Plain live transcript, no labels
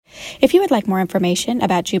If you would like more information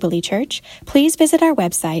about Jubilee Church, please visit our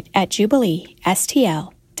website at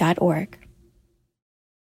jubileestl.org.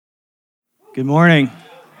 Good morning.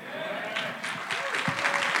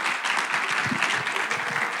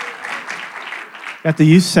 Got the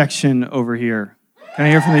youth section over here. Can I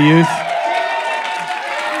hear from the youth?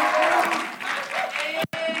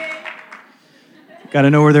 Got to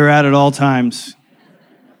know where they're at all times.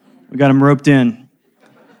 We got them roped in.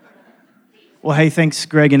 Well, hey, thanks,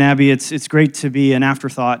 Greg and Abby. It's great to be an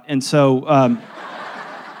afterthought. And so,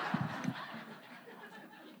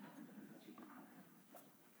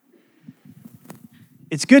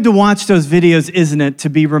 it's good to watch those videos, isn't it?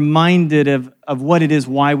 To be reminded of what it is,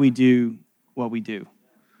 why we do what we do.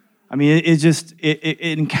 I mean,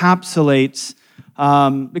 it encapsulates,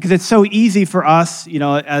 because it's so easy for us,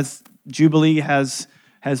 as Jubilee has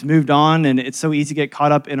moved on, and it's so easy to get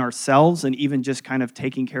caught up in ourselves and even just kind of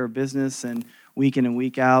taking care of business and week in and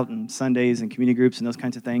week out and Sundays and community groups and those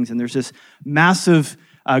kinds of things. And there's this massive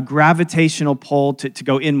gravitational pull to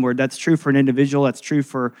go inward. That's true for an individual. That's true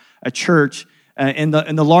for a church. And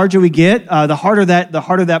the larger we get, the harder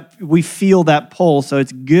that we feel that pull. So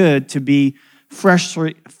it's good to be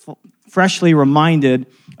freshly reminded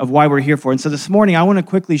of why we're here for. And so this morning, I want to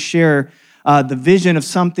quickly share the vision of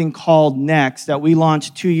something called Next that we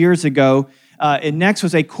launched 2 years ago. And Next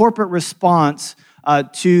was a corporate response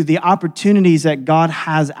to the opportunities that God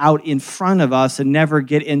has out in front of us and never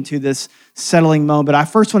get into this settling mode. But I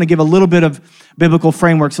first want to give a little bit of biblical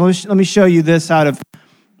framework. So let me show you this out of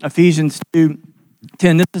Ephesians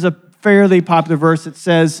 2:10. This is a fairly popular verse. It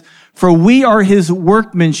says, "For we are his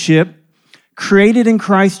workmanship, created in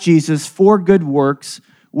Christ Jesus for good works,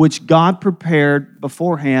 which God prepared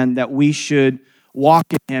beforehand that we should walk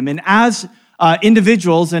in him." And as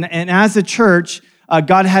individuals and as a church,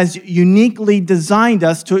 God has uniquely designed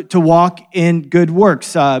us to walk in good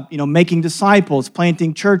works, making disciples,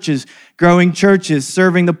 planting churches, growing churches,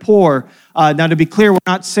 serving the poor. Now, to be clear, we're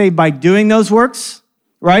not saved by doing those works,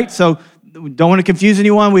 right? So we don't want to confuse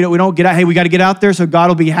anyone. We don't get out, hey, we got to get out there so God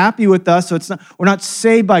will be happy with us. So we're not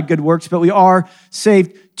saved by good works, but we are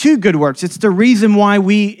saved to good works. It's the reason why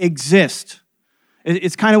we exist.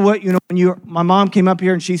 It's kind of what, when my mom came up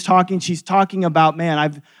here and she's talking about,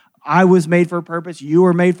 man, I was made for a purpose. You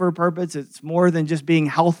were made for a purpose. It's more than just being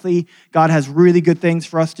healthy. God has really good things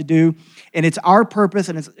for us to do. And it's our purpose,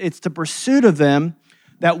 and it's the pursuit of them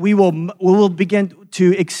that we will begin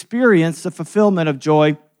to experience the fulfillment of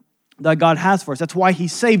joy that God has for us. That's why he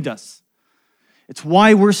saved us. It's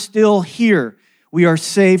why we're still here. We are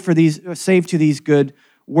saved to these good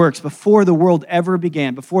works. Before the world ever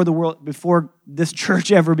began, before this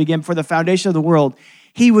church ever began, before the foundation of the world,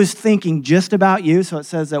 he was thinking just about you. So it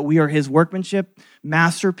says that we are his workmanship,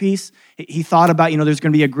 masterpiece. He thought about, there's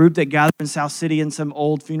going to be a group that gathers in South City in some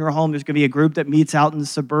old funeral home. There's going to be a group that meets out in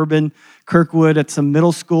suburban Kirkwood at some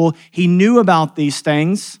middle school. He knew about these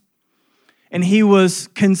things. And he was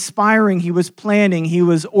conspiring, he was planning, he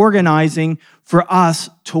was organizing for us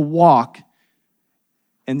to walk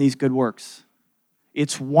in these good works.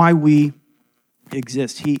 It's why we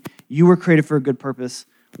exist. You were created for a good purpose.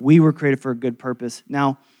 We were created for a good purpose.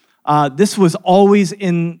 Now, this was always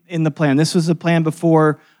in the plan. This was the plan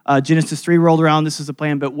before Genesis 3 rolled around. This is the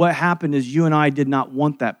plan. But what happened is you and I did not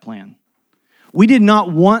want that plan. We did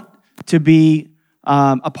not want to be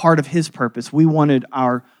a part of his purpose. We wanted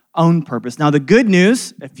our own purpose. Now, the good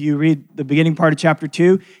news, if you read the beginning part of chapter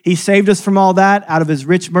 2, he saved us from all that. Out of his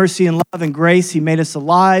rich mercy and love and grace, he made us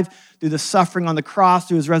alive through the suffering on the cross,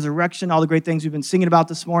 through his resurrection, all the great things we've been singing about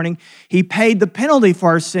this morning. He paid the penalty for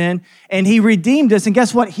our sin, and he redeemed us. And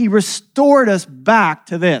guess what? He restored us back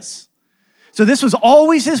to this. So this was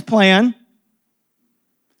always his plan.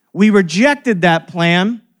 We rejected that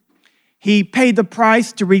plan. He paid the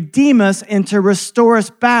price to redeem us and to restore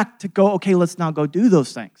us back to go, okay, let's now go do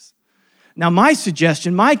those things. Now, my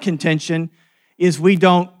suggestion, my contention is we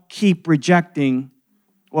don't keep rejecting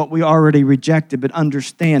what we already rejected, but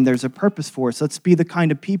understand there's a purpose for us. Let's be the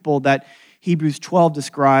kind of people that Hebrews 12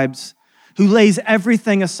 describes, who lays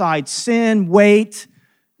everything aside, sin, weight,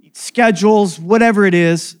 schedules, whatever it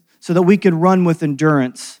is, so that we could run with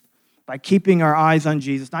endurance by keeping our eyes on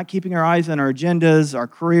Jesus, not keeping our eyes on our agendas, our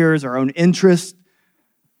careers, our own interests,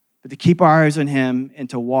 but to keep our eyes on him and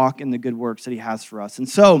to walk in the good works that he has for us. And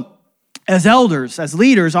so, as elders, as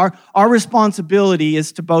leaders, our responsibility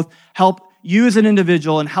is to both help you as an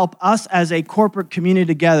individual and help us as a corporate community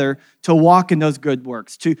together to walk in those good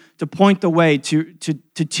works, to point the way, to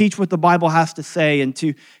teach what the Bible has to say, and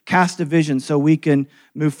to cast a vision so we can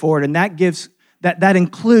move forward. And that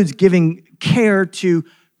includes giving care to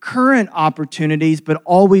current opportunities, but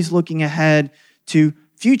always looking ahead to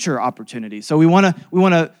future opportunities. So we want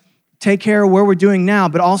to take care of where we're doing now,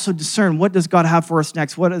 but also discern, what does God have for us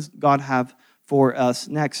next? What does God have for us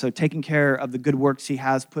next? So taking care of the good works he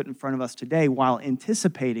has put in front of us today while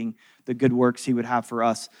anticipating the good works he would have for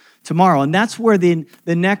us tomorrow. And that's where the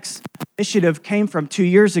next initiative came from 2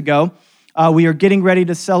 years ago. We are getting ready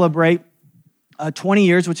to celebrate 20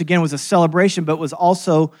 years, which again was a celebration, but was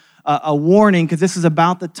also a warning, because this is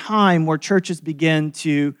about the time where churches begin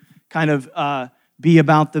to kind of be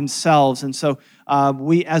about themselves. And so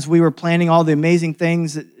as we were planning all the amazing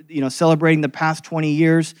things, celebrating the past 20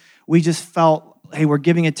 years, we just felt, hey, we're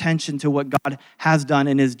giving attention to what God has done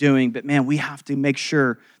and is doing, but man, we have to make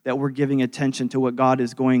sure that we're giving attention to what God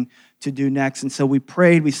is going to do next. And so we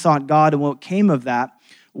prayed, we sought God, and what came of that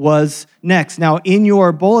was next. Now, in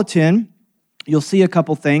your bulletin, you'll see a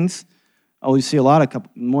couple things. Oh, you see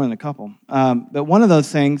more than a couple. But one of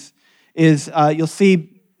those things is you'll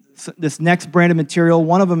see this next brand of material.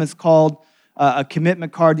 One of them is called a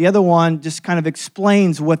commitment card. The other one just kind of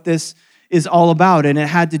explains what this is all about, and it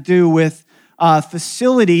had to do with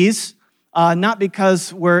facilities, not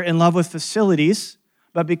because we're in love with facilities,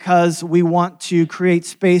 but because we want to create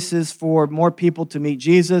spaces for more people to meet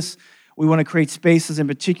Jesus. We want to create spaces in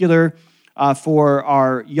particular for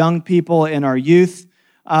our young people and our youth.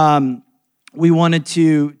 We wanted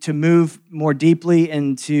to move more deeply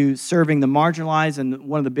into serving the marginalized, and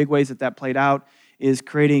one of the big ways that played out is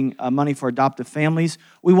creating money for adoptive families.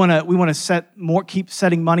 We want to keep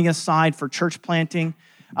setting money aside for church planting,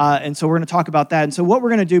 and so we're going to talk about that. And so what we're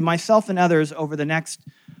going to do, myself and others, over the next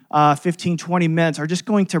 15, 20 minutes, are just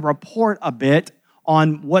going to report a bit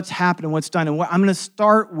on what's happened and what's done. And I'm going to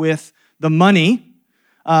start with the money.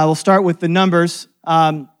 We'll start with the numbers.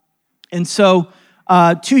 And so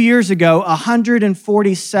 2 years ago,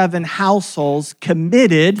 147 households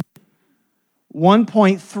committed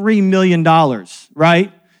 $1.3 million,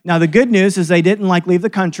 right? Now, the good news is they didn't leave the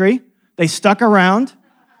country. They stuck around.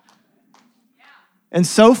 And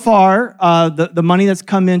so far, the money that's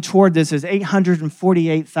come in toward this is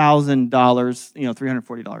 $848,000,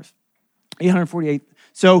 $340. $848.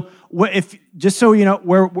 So just so you know,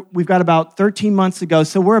 we've got about 13 months to go,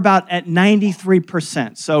 so we're about at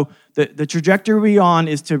 93%. So the trajectory we're on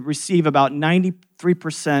is to receive about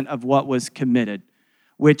 93% of what was committed,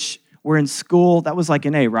 which we're in school. That was like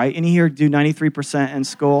an A, right? Any here do 93% in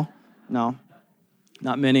school? No,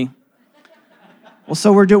 not many. Well,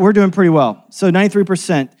 so we're doing pretty well. So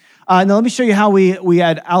 93%. Now let me show you how we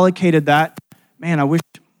had allocated that. Man, I wish.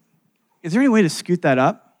 Is there any way to scoot that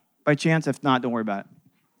up by chance? If not, don't worry about it.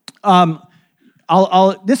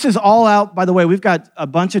 This is all out, by the way. We've got a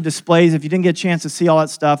bunch of displays. If you didn't get a chance to see all that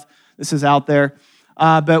stuff, this is out there.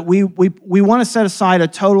 But we want to set aside a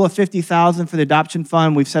total of $50,000 for the adoption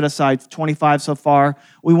fund. We've set aside $25,000 so far.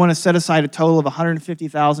 We want to set aside a total of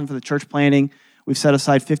 $150,000 for the church planting. We've set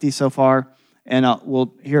aside $50,000 so far, and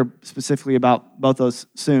we'll hear specifically about both those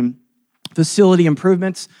soon. Facility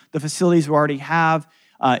improvements, the facilities we already have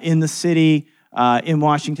in the city, in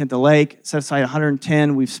Washington, the lake, set aside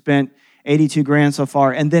 $110,000. We've spent $82,000 so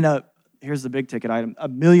far, and then here's the big ticket item: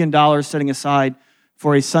 $1 million setting aside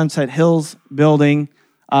for a Sunset Hills building.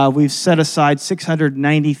 We've set aside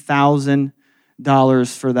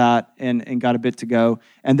 $690,000 for that and got a bit to go.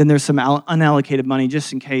 And then there's some unallocated money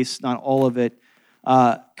just in case not all of it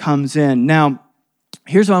comes in. Now,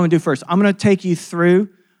 here's what I'm going to do first. I'm going to take you through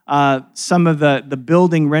some of the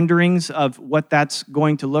building renderings of what that's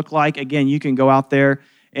going to look like. Again, you can go out there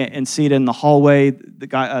and see it in the hallway.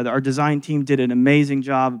 Our design team did an amazing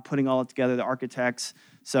job of putting all it together, the architects,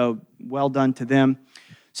 so well done to them.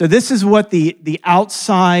 So this is what the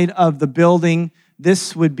outside of the building,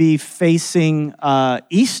 this would be facing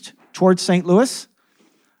east towards St. Louis.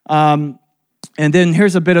 And then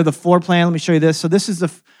here's a bit of the floor plan. Let me show you this. So this is the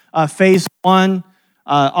phase one,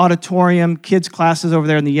 auditorium, kids classes over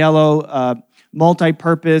there in the yellow,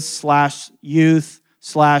 multi-purpose / youth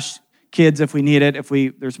 / kids if we need it. If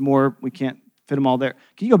there's more, we can't fit them all there.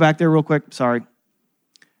 Can you go back there real quick? Sorry.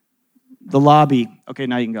 The lobby. Okay,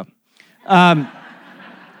 now you can go.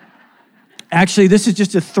 Actually, this is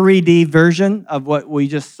just a 3D version of what we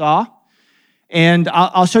just saw. And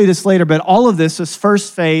I'll show you this later, but all of this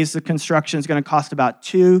first phase, the construction is going to cost about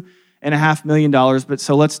 $2.5 million. But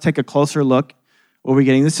so let's take a closer look. What we're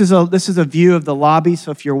getting. This is a view of the lobby.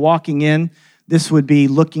 So if you're walking in, this would be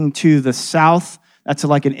looking to the south. That's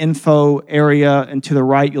like an info area, and to the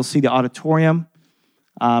right, you'll see the auditorium.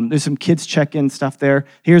 There's some kids check-in stuff there.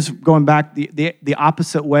 Here's going back the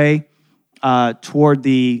opposite way toward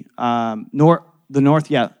the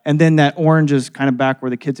north, yeah. And then that orange is kind of back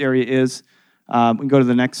where the kids area is. We can go to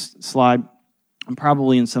the next slide. I'm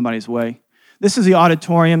probably in somebody's way. This is the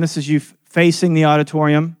auditorium. This is you facing the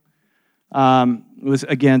auditorium. It was,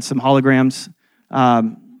 again, some holograms.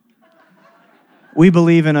 We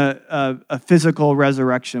believe in a physical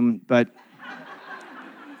resurrection, but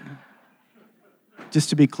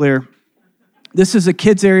just to be clear, this is a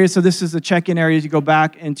kids area, so this is the check-in area. You go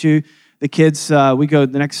back into the kids. We go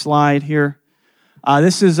to the next slide here.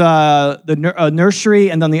 This is the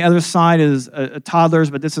nursery, and on the other side is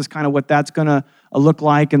toddlers, but this is kind of what that's going to look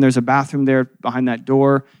like, and there's a bathroom there behind that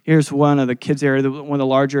door. Here's one of the kids' area, one of the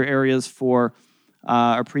larger areas for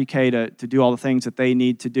our pre-K to do all the things that they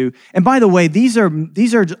need to do. And by the way, these are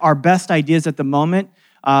our best ideas at the moment.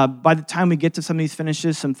 By the time we get to some of these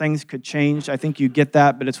finishes, some things could change. I think you get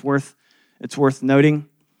that, but it's worth noting.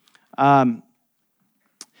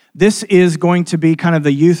 This is going to be kind of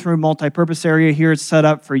the youth room multi-purpose area here. It's set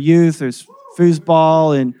up for youth. There's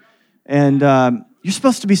foosball, and you're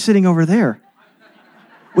supposed to be sitting over there.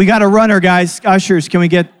 We got a runner, guys. Ushers, can we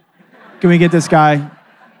get this guy?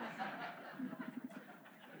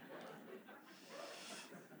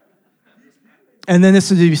 And then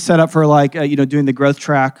this is to be set up for doing the growth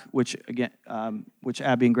track, which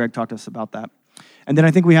Abby and Greg talked to us about that. And then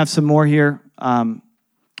I think we have some more here.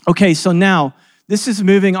 Okay, so now this is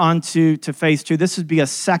moving on to phase 2. This would be a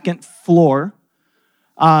second floor.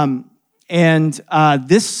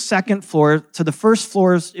 This second floor, so the first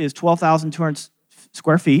floor is 12,200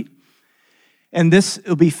 square feet. And this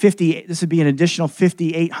would be an additional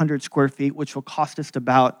 5,800 square feet, which will cost us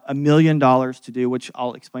about $1 million to do, which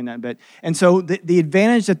I'll explain that in a bit. And so the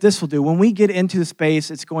advantage that this will do, when we get into the space,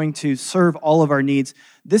 it's going to serve all of our needs.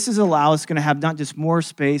 This is going to have not just more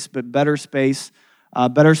space, but better space for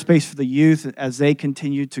the youth as they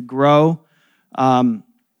continue to grow. And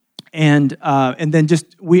then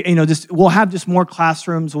we'll have just more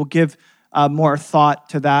classrooms. We'll give more thought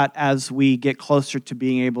to that as we get closer to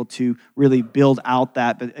being able to really build out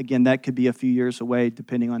that. But again, that could be a few years away,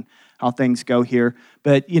 depending on how things go here.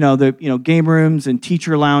 But game rooms and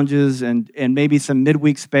teacher lounges and maybe some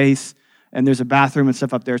midweek space, and there's a bathroom and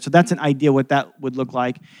stuff up there. So that's an idea what that would look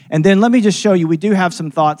like. And then let me just show you. We do have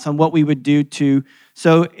some thoughts on what we would do to.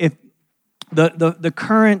 So if the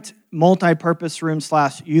current multi-purpose room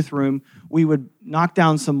 / youth room, we would knock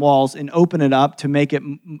down some walls and open it up to make it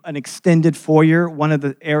an extended foyer. One of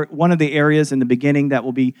the areas in the beginning that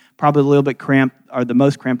will be probably a little bit cramped, or the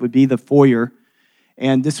most cramped, would be the foyer.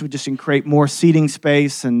 And this would just create more seating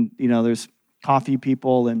space, and there's coffee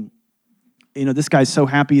people, and this guy's so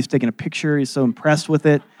happy he's taking a picture. He's so impressed with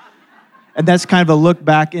it. And that's kind of a look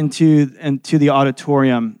back into the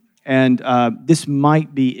auditorium. And this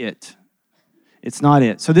might be it. It's not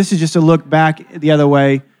it. So this is just a look back the other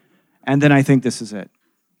way, and then I think this is it.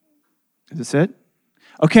 Is this it?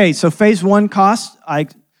 Okay, so phase 1 cost. Can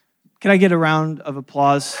I get a round of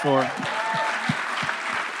applause for...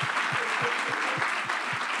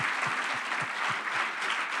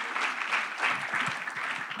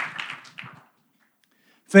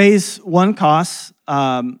 Phase 1 costs,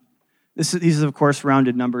 these are, of course,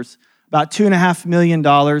 rounded numbers, about $2.5 million.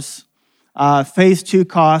 Phase 2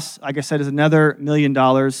 costs, like I said, is another $1 million.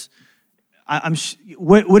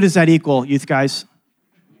 What does that equal, youth guys?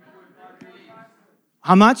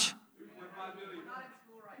 How much?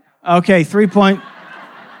 Okay, 3 point.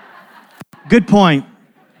 Good point.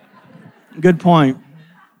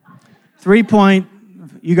 3 point.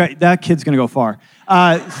 You got that kid's gonna go far.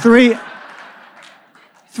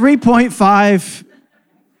 $3.5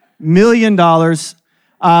 million.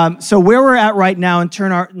 So where we're at right now in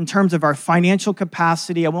terms of our financial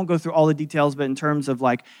capacity, I won't go through all the details, but in terms of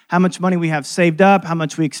how much money we have saved up, how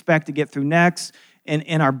much we expect to get through next, and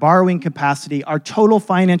in our borrowing capacity, our total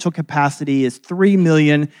financial capacity is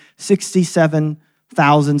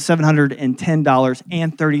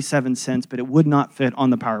 $3,067,710.37, but it would not fit on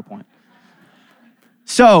the PowerPoint.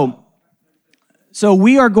 So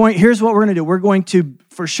we are going, here's what we're going to do. We're going to,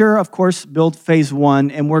 for sure, of course, build phase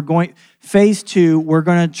 1, and phase 2, we're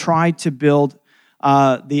going to try to build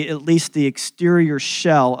at least the exterior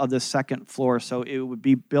shell of the second floor. So it would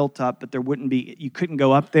be built up, but you couldn't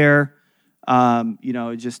go up there. There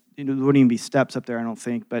wouldn't even be steps up there, I don't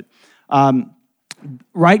think. But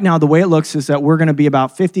right now, the way it looks is that we're going to be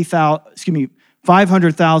about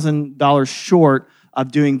 $500,000 short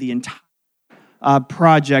of doing the entire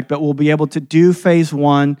project, but we'll be able to do phase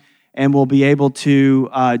 1, and we'll be able to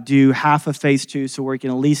do half of phase 2, so we can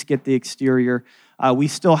at least get the exterior. We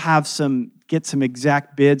still have get some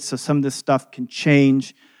exact bids, so some of this stuff can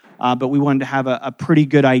change, but we wanted to have a pretty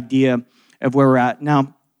good idea of where we're at.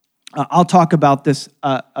 Now, I'll talk about this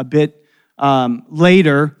a bit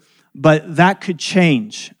later, but that could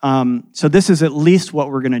change. So this is at least what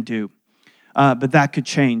we're going to do. but that could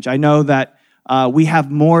change. I know that we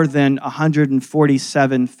have more than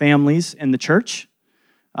 147 families in the church.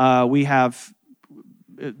 We have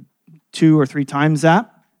 2 or 3 times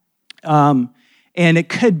that. And it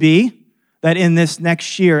could be that in this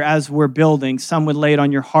next year, as we're building, some would lay it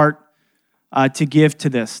on your heart to give to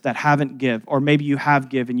this that haven't give, or maybe you have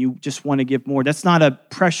give and you just want to give more. That's not a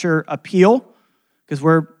pressure appeal, because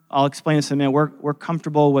I'll explain this in a minute. We're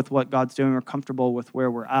comfortable with what God's doing. We're comfortable with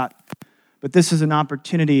where we're at. But this is an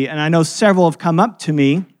opportunity, and I know several have come up to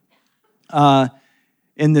me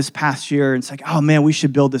in this past year and it's like, oh man, we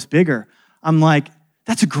should build this bigger. I'm like,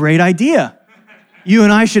 that's a great idea. You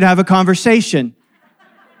and I should have a conversation.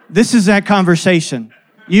 This is that conversation.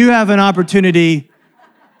 You have an opportunity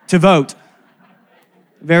to vote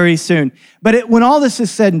very soon. But when all this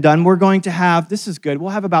is said and done, we're going to have, this is good, we'll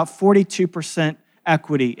have about 42%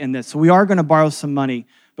 equity in this. So we are going to borrow some money,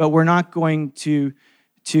 but we're not going to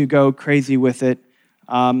go crazy with it,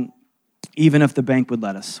 even if the bank would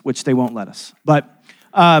let us, which they won't let us. But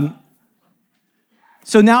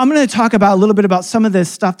so now I'm going to talk about a little bit about some of this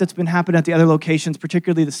stuff that's been happening at the other locations,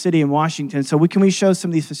 particularly the city in Washington. So can we show some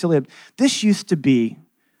of these facilities? This used to be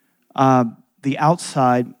the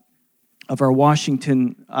outside of our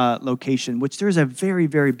Washington location, which there's a very,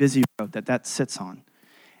 very busy road that sits on.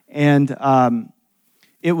 And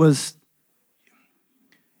it was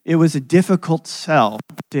a difficult sell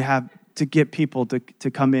to get people to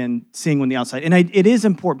come in seeing on the outside. And it is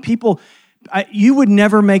important. You would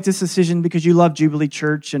never make this decision because you love Jubilee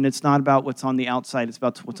Church, and it's not about what's on the outside. It's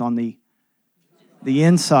about what's on the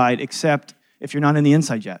inside, except if you're not in the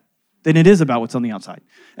inside yet. Then it is about what's on the outside.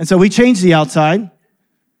 And so we changed the outside,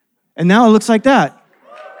 and now it looks like that.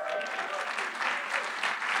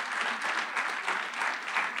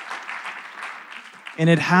 And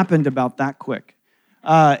it happened about that quick.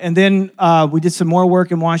 And then we did some more work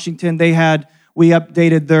in Washington. We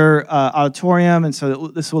updated their auditorium, and so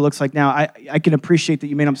this is what it looks like now. I can appreciate that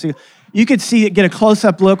you may not see it. You could see it, get a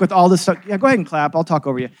close-up look with all this stuff. Yeah, go ahead and clap. I'll talk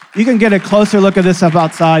over you. You can get a closer look at this stuff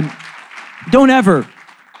outside. Don't ever,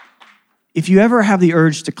 if you ever have the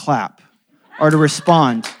urge to clap or to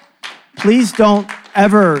respond, please don't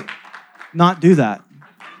ever not do that.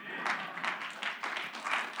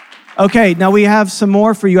 Okay, now we have some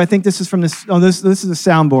more for you. I think this is from this. Oh, this is a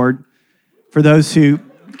soundboard for those who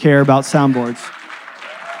care about soundboards.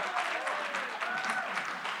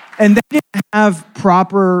 And they didn't have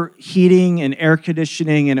proper heating and air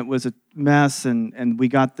conditioning, and it was a mess, and we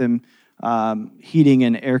got them heating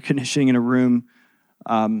and air conditioning in a room.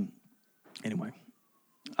 Anyway,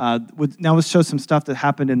 now let's show some stuff that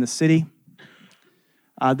happened in the city.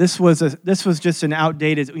 This was just an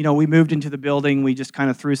outdated, we moved into the building, we just kind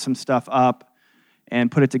of threw some stuff up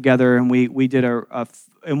and put it together, and we did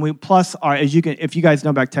if you guys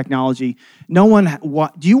know about technology,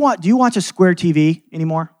 do you watch a Square TV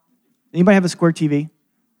anymore? Anybody have a Square TV?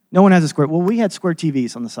 No one has a Square. Well, we had Square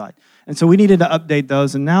TVs on the side, and so we needed to update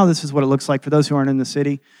those, and now this is what it looks like for those who aren't in the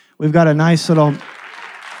city. We've got a nice little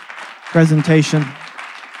presentation,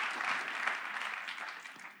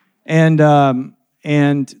 and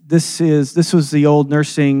this was the old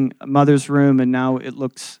nursing mother's room, and now it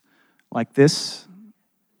looks like this.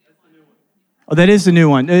 Oh, that is the new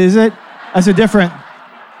one. Is it? That's a different.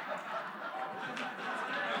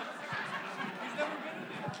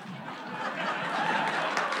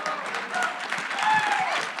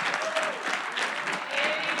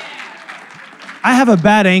 I have a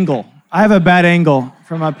bad angle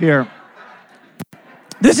from up here.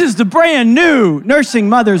 This is the brand new nursing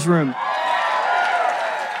mother's room.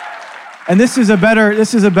 And this is a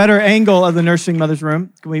better angle of the nursing mother's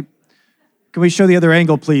room. Can we show the other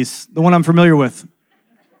angle, please? The one I'm familiar with.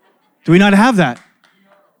 Do we not have that?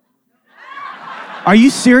 Are you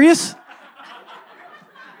serious?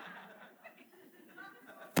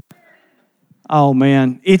 Oh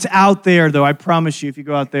man, it's out there though. I promise you, if you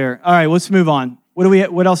go out there. All right, let's move on.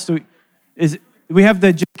 What else do we have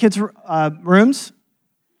the J Kids rooms?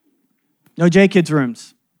 No J Kids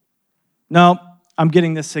rooms. No, I'm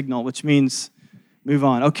getting this signal, which means move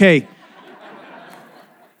on. Okay.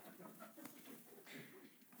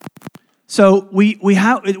 So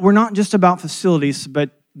we're not just about facilities,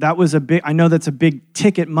 but I know that's a big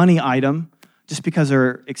ticket money item, just because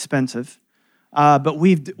they're expensive. But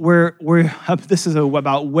this is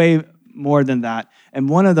about way more than that. And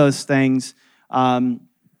one of those things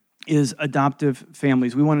is adoptive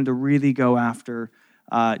families. We wanted to really go after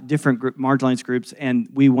different marginalized groups, and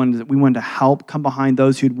we wanted to help come behind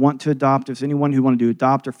those who'd want to adopt. If there's anyone who wanted to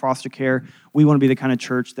adopt or foster care, we want to be the kind of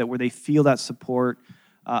church where they feel that support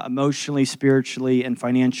emotionally, spiritually, and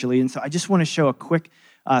financially. And so I just want to show a quick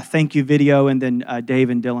thank you video, and then Dave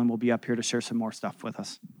and Dylan will be up here to share some more stuff with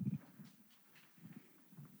us.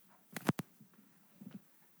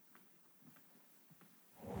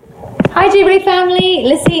 Hi Jubilee family,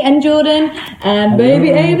 Lissy and Jordan and baby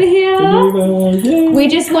Ava here. We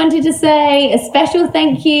just wanted to say a special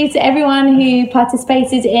thank you to everyone who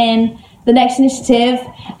participated in the Next Initiative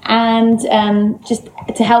and just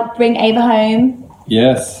to help bring Ava home.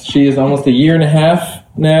 Yes, she is almost a year and a half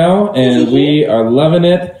now, and we are loving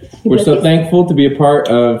it. We're so thankful to be a part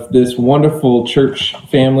of this wonderful church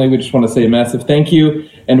family. We just want to say a massive thank you,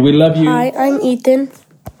 and we love you. Hi, I'm Ethan.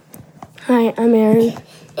 Hi, I'm Aaron.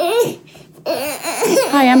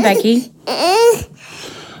 Hi, I'm Becky.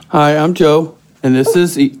 Hi, I'm Joe, and this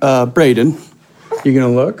is Braden. You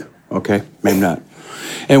gonna look? Okay, maybe not.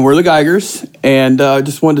 And we're the Geigers, and I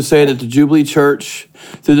just wanted to say that the Jubilee Church,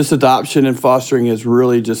 through this adoption and fostering, has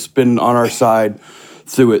really just been on our side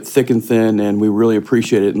through it, thick and thin, and we really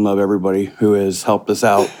appreciate it and love everybody who has helped us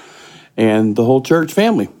out, and the whole church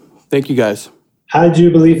family. Thank you, guys. Hi,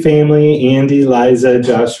 Jubilee family. Andy, Liza,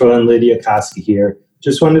 Joshua, and Lydia Koski here.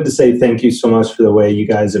 Just wanted to say thank you so much for the way you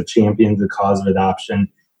guys have championed the cause of adoption,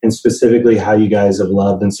 and specifically how you guys have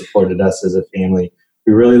loved and supported us as a family.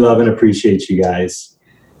 We really love and appreciate you guys.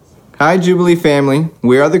 Hi, Jubilee family.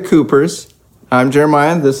 We are the Coopers. I'm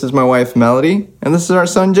Jeremiah. This is my wife, Melody. And this is our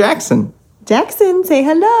son, Jackson. Jackson, say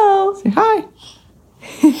hello. Say hi.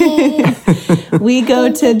 We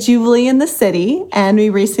go to Jubilee in the city, and we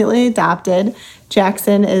recently adopted.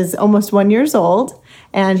 Jackson is almost 1 year old,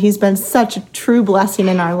 and he's been such a true blessing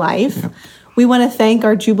in our life. Yep. We want to thank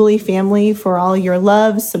our Jubilee family for all your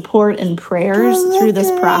love, support, and prayers through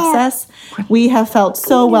this process. We have felt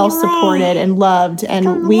so well supported and loved,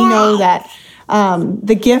 and we know that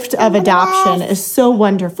the gift of adoption is so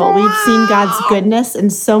wonderful. We've seen God's goodness in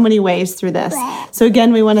so many ways through this. So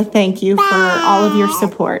again, we want to thank you for all of your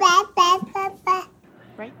support.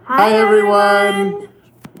 Hi, everyone.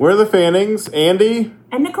 We're the Fannings, Andy.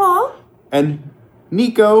 And Nicole. And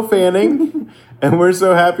Nico Fanning. And we're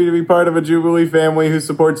so happy to be part of a Jubilee family who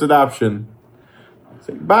supports adoption.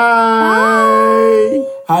 Say bye.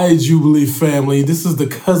 Hi, Jubilee family. This is the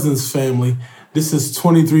Cousins family. This is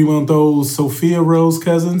 23-month-old Sophia Rose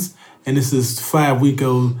Cousins, and this is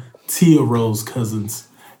 5-week-old Tia Rose Cousins.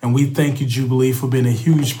 And we thank you, Jubilee, for being a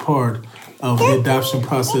huge part of the adoption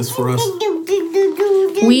process for us.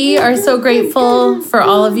 We are so grateful for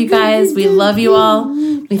all of you guys. We love you all.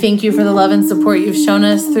 We thank you for the love and support you've shown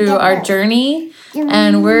us through our journey.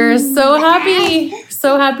 And we're so happy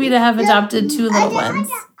to have adopted 2 little ones.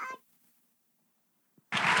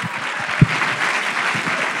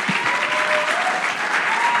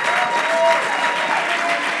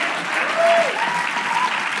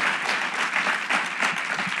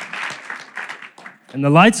 And the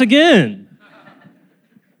lights again.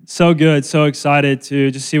 So good, so excited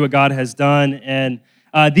to just see what God has done. And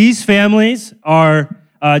these families are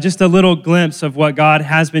just a little glimpse of what God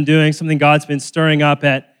has been doing, something God's been stirring up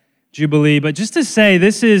at Jubilee. But just to say,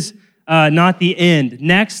 this is not the end.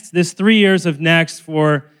 Next, this 3 years of Next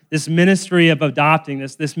for this ministry of adopting,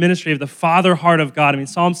 this ministry of the father heart of God. I mean,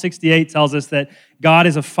 Psalm 68 tells us that God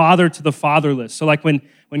is a father to the fatherless. So like when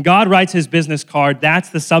God writes his business card, that's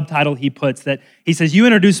the subtitle he puts, that he says, you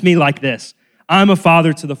introduce me like this. I'm a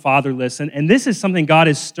father to the fatherless. And this is something God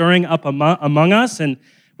is stirring up among us. And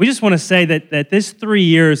we just want to say that this 3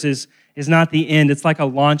 years is not the end. It's like a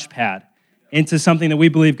launch pad into something that we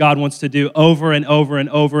believe God wants to do over and over and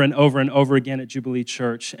over and over and over again at Jubilee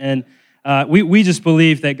Church. And we just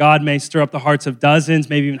believe that God may stir up the hearts of dozens,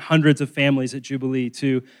 maybe even hundreds of families at Jubilee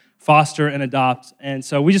to foster and adopt. And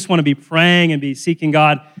so we just want to be praying and be seeking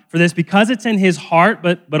God for this because it's in his heart,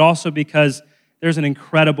 but also because there's an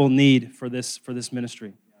incredible need for this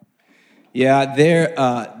ministry. Yeah,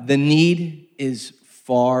 the need is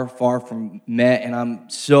far from met, and I'm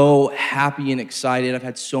so happy and excited. I've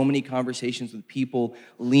had so many conversations with people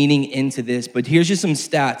leaning into this, but here's just some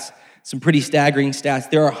stats, some pretty staggering stats.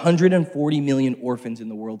 There are 140 million orphans in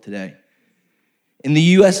the world today. In the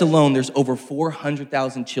U.S. alone, there's over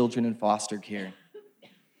 400,000 children in foster care,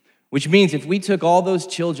 which means if we took all those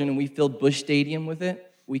children and we filled Busch Stadium with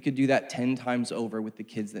it, we could do that 10 times over with the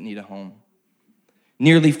kids that need a home.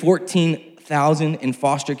 Nearly 14,000 in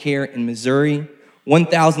foster care in Missouri,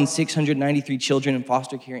 1,693 children in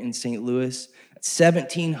foster care in St. Louis,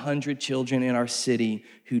 1,700 children in our city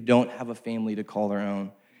who don't have a family to call their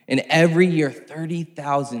own. And every year,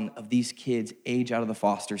 30,000 of these kids age out of the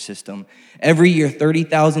foster system. Every year,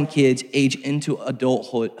 30,000 kids age into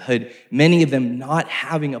adulthood, many of them not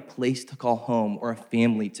having a place to call home or a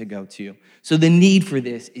family to go to. So the need for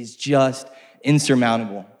this is just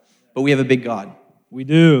insurmountable. But we have a big God. We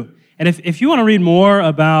do. And if you want to read more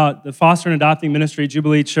about the foster and adopting ministry at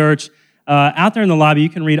Jubilee Church, out there in the lobby, you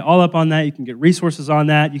can read all up on that. You can get resources on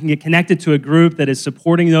that. You can get connected to a group that is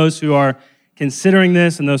supporting those who are considering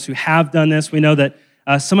this and those who have done this. We know that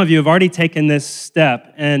some of you have already taken this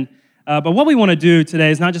step. But what we want to do today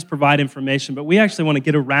is not just provide information, but we actually want to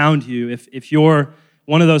get around you if you're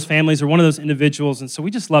one of those families or one of those individuals. And so we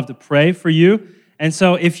just love to pray for you. And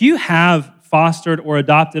so if you have fostered or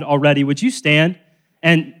adopted already, would you stand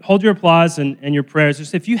and hold your applause and your prayers?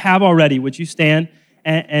 Just if you have already, would you stand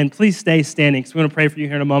and please stay standing because we want to pray for you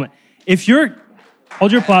here in a moment. If you're,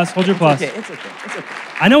 hold your applause, hold your applause. It's okay.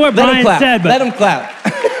 I know what Brian said, but let him clap.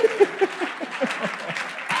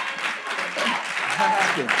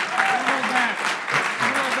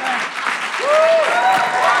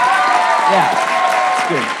 Yeah, it's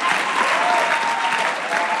good.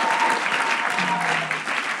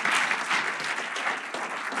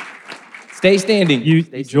 Stay standing. You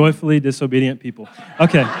joyfully disobedient people.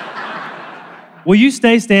 Okay. Will you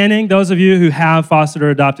stay standing? Those of you who have fostered or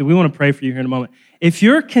adopted, we want to pray for you here in a moment. If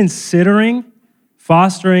you're considering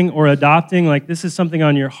fostering or adopting, like this is something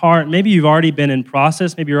on your heart, maybe you've already been in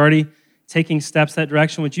process, maybe you're already taking steps that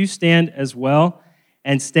direction, would you stand as well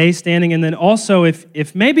and stay standing? And then also,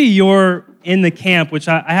 if maybe you're in the camp, which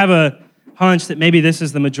I have a hunch that maybe this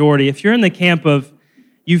is the majority, if you're in the camp of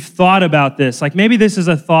you've thought about this, like maybe this is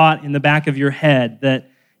a thought in the back of your head that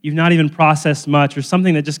you've not even processed much, or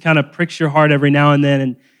something that just kind of pricks your heart every now and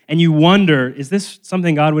then, and you wonder, is this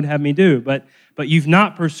something God would have me do? But you've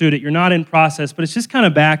not pursued it, you're not in process, but it's just kind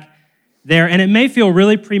of back there, and it may feel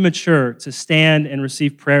really premature to stand and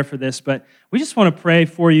receive prayer for this, but we just want to pray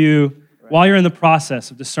for you while you're in the process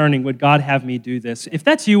of discerning, would God have me do this? If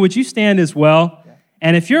that's you, would you stand as well?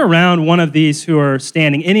 And if you're around one of these who are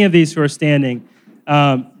standing, any of these who are standing,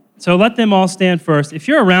 so let them all stand first. If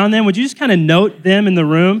you're around them, would you just kind of note them in the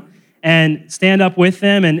room and stand up with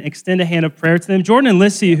them and extend a hand of prayer to them? Jordan and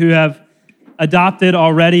Lissy, who have adopted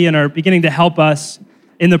already and are beginning to help us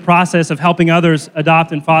in the process of helping others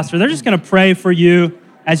adopt and foster, they're just going to pray for you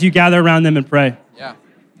as you gather around them and pray. Yeah.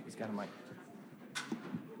 He's got a mic.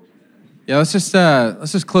 Yeah, let's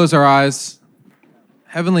just close our eyes.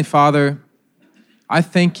 Heavenly Father, I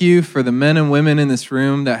thank you for the men and women in this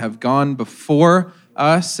room that have gone before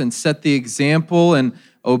us and set the example and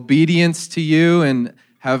obedience to you and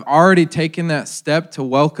have already taken that step to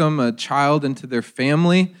welcome a child into their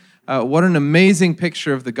family. What an amazing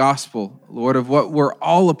picture of the gospel, Lord, of what we're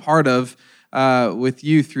all a part of with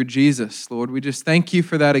you through Jesus, Lord. We just thank you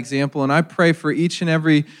for that example, and I pray for each and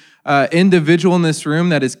every individual in this room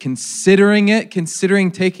that is considering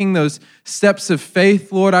taking those steps of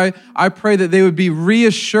faith, Lord. I pray that they would be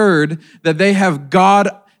reassured that they have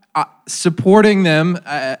God supporting them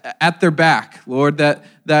at their back, Lord, that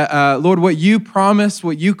Lord, what you promise,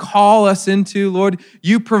 what you call us into, Lord,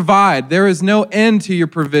 you provide. There is no end to your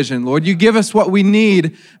provision, Lord. You give us what we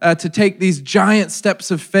need to take these giant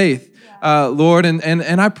steps of faith, Lord,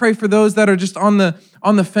 and I pray for those that are just on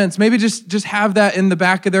the fence, maybe just have that in the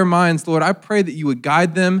back of their minds, Lord. I pray that you would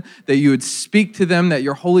guide them, that you would speak to them, that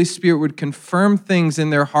your Holy Spirit would confirm things in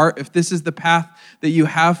their heart if this is the path that you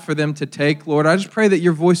have for them to take, Lord. I just pray that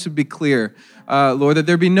your voice would be clear, Lord, that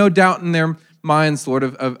there be no doubt in their minds, Lord,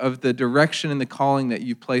 of the direction and the calling that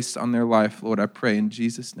you placed on their life, Lord. I pray in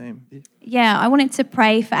Jesus' name. Yeah, I wanted to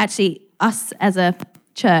pray for actually us as a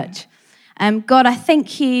church. God, I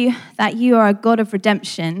thank you that you are a God of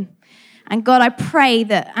redemption. And God, I pray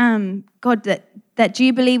that, God, that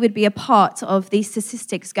Jubilee would be a part of these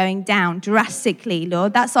statistics going down drastically,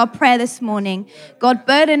 Lord. That's our prayer this morning. God,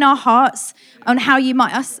 burden our hearts on how you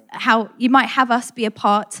might have us be a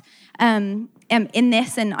part in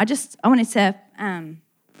this. And I wanted to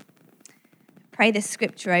pray this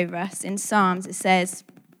scripture over us in Psalms. It says,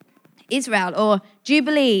 Israel, or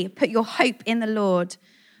Jubilee, put your hope in the Lord.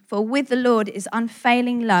 For with the Lord is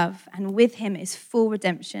unfailing love, and with him is full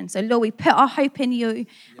redemption. So, Lord, we put our hope in you, and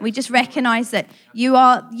we just recognize that you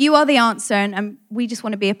are the answer, and we just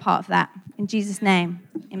want to be a part of that. In Jesus' name,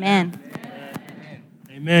 amen.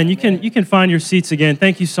 Amen. You can find your seats again.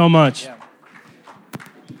 Thank you so much.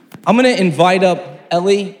 I'm going to invite up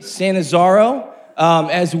Ellie Sanazaro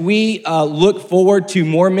as we look forward to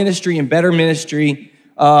more ministry and better ministry.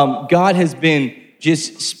 God has been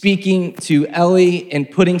just speaking to Ellie and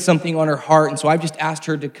putting something on her heart. And so I've just asked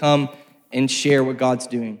her to come and share what God's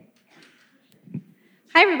doing.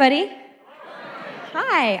 Hi, everybody.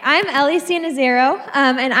 Hi, I'm Ellie Sanazaro,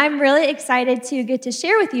 and I'm really excited to get to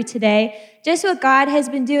share with you today just what God has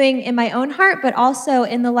been doing in my own heart, but also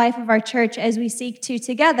in the life of our church as we seek to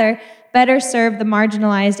together better serve the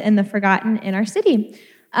marginalized and the forgotten in our city.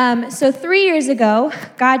 So 3 years ago,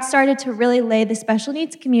 God started to really lay the special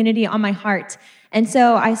needs community on my heart. And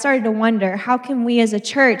so I started to wonder, how can we as a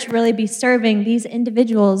church really be serving these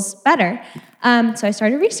individuals better? So I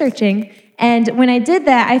started researching. And when I did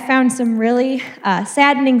that, I found some really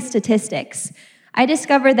saddening statistics. I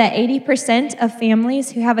discovered that 80% of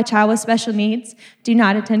families who have a child with special needs do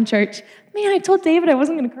not attend church. Man, I told David I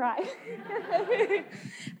wasn't going to cry.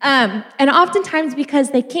 And oftentimes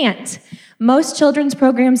because they can't. Most children's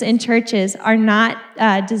programs in churches are not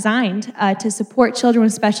designed to support children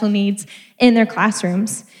with special needs in their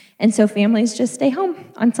classrooms. And so families just stay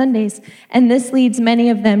home on Sundays. And this leads many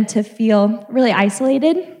of them to feel really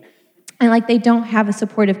isolated and like they don't have a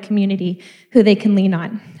supportive community who they can lean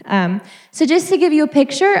on. So just to give you a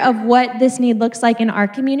picture of what this need looks like in our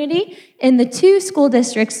community, in the 2 school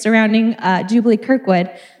districts surrounding Jubilee Kirkwood,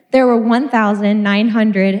 there were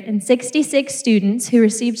 1,966 students who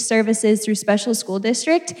received services through special school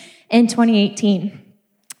district in 2018.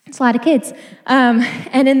 It's a lot of kids.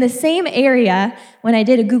 And in the same area, when I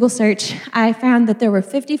did a Google search, I found that there were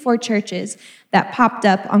 54 churches that popped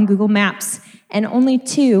up on Google Maps, and only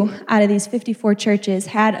 2 out of these 54 churches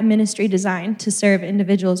had a ministry designed to serve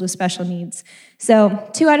individuals with special needs. So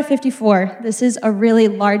 2 out of 54, this is a really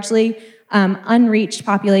largely unreached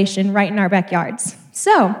population right in our backyards.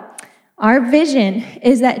 So our vision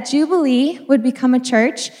is that Jubilee would become a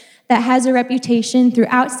church that has a reputation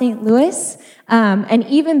throughout St. Louis and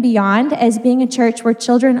even beyond as being a church where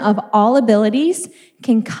children of all abilities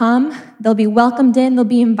can come, they'll be welcomed in, they'll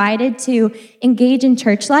be invited to engage in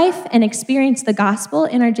church life and experience the gospel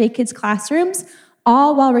in our J-Kids classrooms,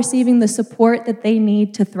 all while receiving the support that they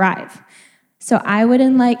need to thrive. So I would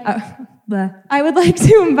like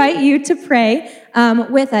to invite you to pray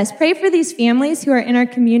with us. Pray for these families who are in our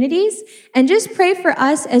communities, and just pray for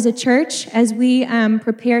us as a church as we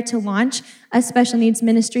prepare to launch a special needs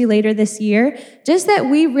ministry later this year, just that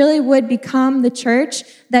we really would become the church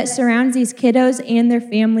that surrounds these kiddos and their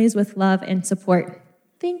families with love and support.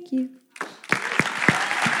 Thank you.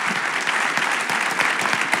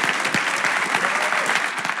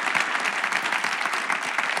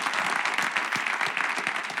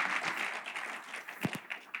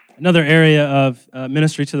 Another area of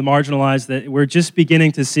ministry to the marginalized that we're just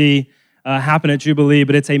beginning to see happen at Jubilee,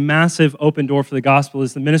 but it's a massive open door for the gospel,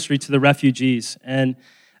 is the ministry to the refugees and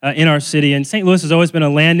in our city. And St. Louis has always been a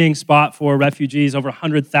landing spot for refugees. Over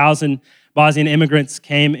 100,000 Bosnian immigrants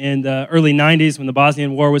came in the early 90s when the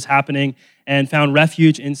Bosnian War was happening and found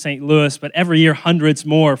refuge in St. Louis. But every year, hundreds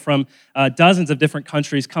more from dozens of different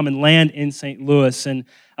countries come and land in St. Louis. And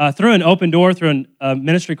through an open door, through a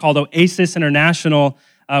ministry called Oasis International,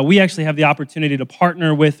 we actually have the opportunity to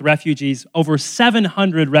partner with refugees. Over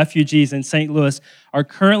 700 refugees in St. Louis are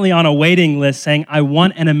currently on a waiting list saying, I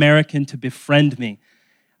want an American to befriend me.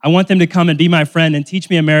 I want them to come and be my friend and teach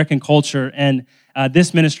me American culture. And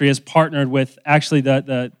this ministry has partnered with actually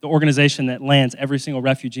the organization that lands every single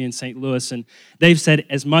refugee in St. Louis. And they've said,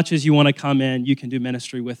 as much as you want to come in, you can do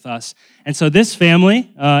ministry with us. And so this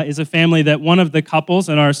family is a family that one of the couples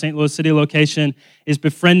in our St. Louis City location is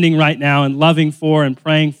befriending right now and loving for and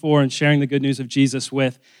praying for and sharing the good news of Jesus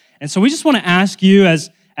with. And so we just want to ask you, as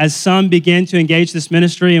some begin to engage this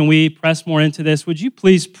ministry and we press more into this, would you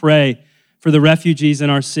please pray for the refugees in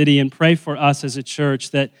our city and pray for us as a church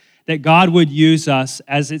that God would use us,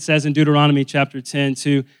 as it says in Deuteronomy chapter 10,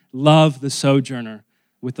 to love the sojourner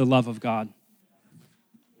with the love of God.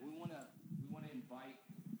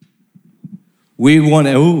 We want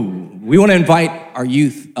to invite our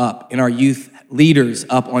youth up and our youth leaders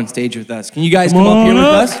up on stage with us. Can you guys come up here with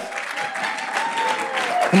us?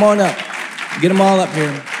 Come on up. Get them all up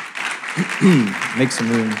here. Make some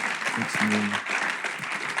room.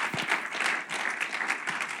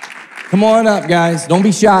 Come on up, guys. Don't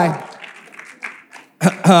be shy.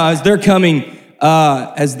 As they're coming,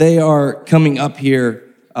 as they are coming up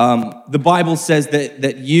here, the Bible says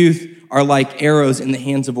that youth are like arrows in the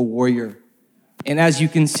hands of a warrior. And as you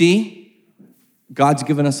can see, God's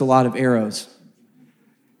given us a lot of arrows.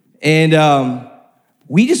 And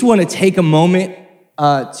we just want to take a moment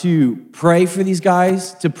to pray for these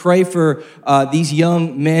guys, to pray for these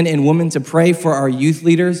young men and women, to pray for our youth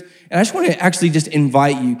leaders. And I just want to actually just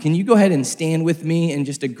invite you. Can you go ahead and stand with me and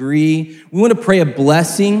just agree? We want to pray a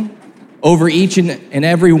blessing over each and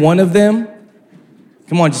every one of them.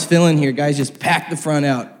 Come on, just fill in here, guys. Just pack the front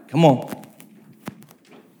out. Come on.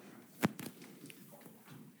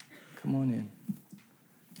 Come on in.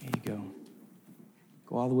 There you go.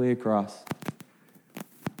 Go all the way across.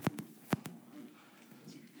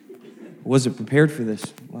 Wasn't prepared for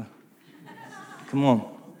this. Wow. Come on.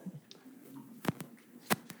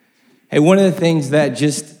 Hey, one of the things that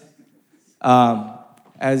just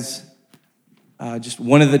just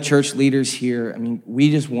one of the church leaders here, I mean,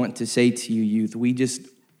 we just want to say to you, youth, we just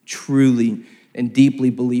truly and deeply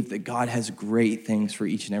believe that God has great things for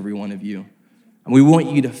each and every one of you. And we want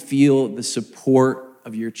you to feel the support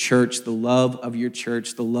of your church, the love of your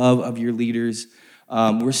church, the love of your leaders.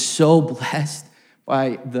 We're so blessed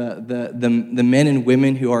by the men and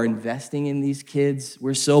women who are investing in these kids.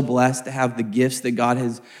 We're so blessed to have the gifts that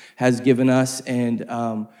God has given us. And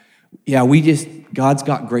God's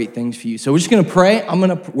got great things for you. So we're just gonna pray.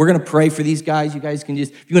 We're gonna pray for these guys. You guys can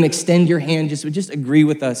just, if you wanna extend your hand, just agree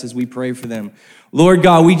with us as we pray for them. Lord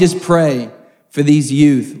God, we just pray for these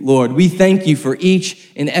youth, Lord. We thank you for each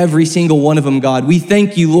and every single one of them, God. We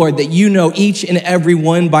thank you, Lord, that you know each and every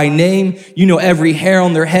one by name. You know every hair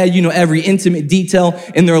on their head. You know every intimate detail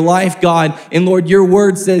in their life, God. And Lord, your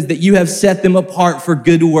word says that you have set them apart for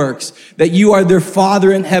good works, that you are their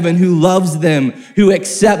Father in heaven who loves them, who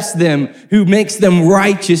accepts them, who makes them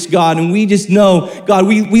righteous, God. And we just know, God,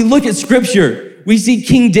 we look at Scripture. We see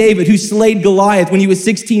King David who slayed Goliath when he was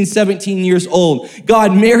 16, 17 years old.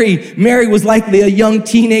 God, Mary was likely a young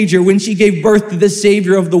teenager when she gave birth to the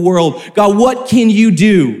Savior of the world. God, what can you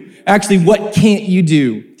do? Actually, what can't you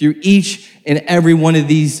do through each and every one of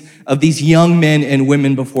these young men and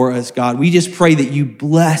women before us, God? We just pray that you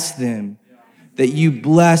bless them,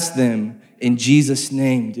 in Jesus'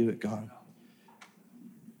 name. Do it, God.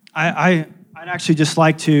 I'd actually just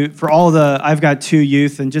like to, I've got 2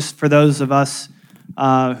 youth, and just for those of us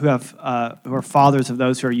who are fathers of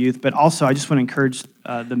those who are youth, but also I just want to encourage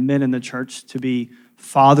the men in the church to be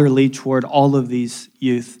fatherly toward all of these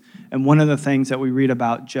youth. And one of the things that we read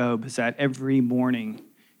about Job is that every morning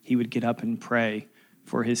he would get up and pray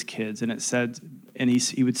for his kids. And it said, and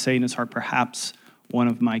he would say in his heart, perhaps one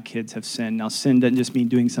of my kids have sinned. Now, sin doesn't just mean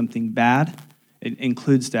doing something bad. It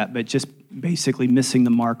includes that, but just basically missing the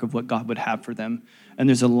mark of what God would have for them. And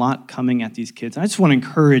there's a lot coming at these kids. And I just want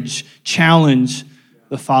to challenge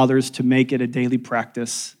the fathers to make it a daily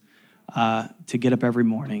practice to get up every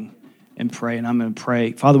morning and pray. And I'm going to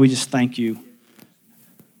pray. Father, we just thank you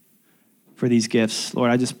for these gifts. Lord,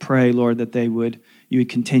 I just pray, Lord, that you would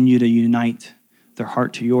continue to unite their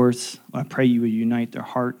heart to yours. Lord, I pray you would unite their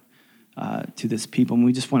heart to this people. And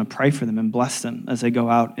we just want to pray for them and bless them as they go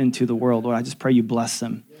out into the world. Lord, I just pray you bless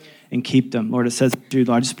them and keep them. Lord, it says, Lord,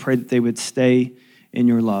 I just pray that they would stay in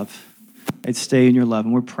your love. They'd stay in your love.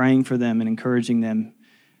 And we're praying for them and encouraging them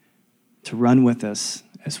to run with us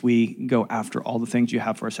as we go after all the things you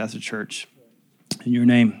have for us as a church. In your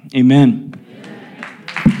name, amen.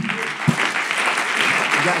 You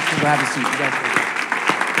guys can grab a seat.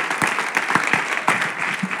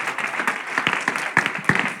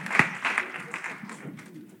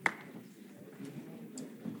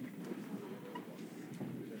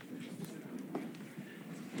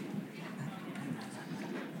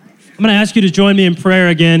 I'm going to ask you to join me in prayer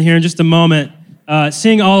again here in just a moment.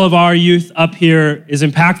 Seeing all of our youth up here is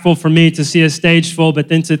impactful for me to see a stage full, but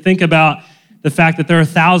then to think about the fact that there are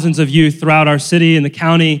thousands of youth throughout our city and the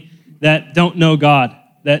county that don't know God,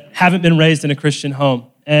 that haven't been raised in a Christian home.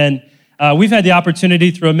 And we've had the opportunity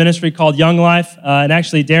through a ministry called Young Life, and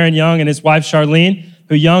actually Darren Young and his wife Charlene,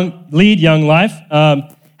 who lead Young Life,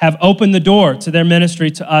 have opened the door to their ministry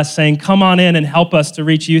to us, saying, come on in and help us to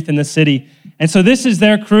reach youth in the city. And so this is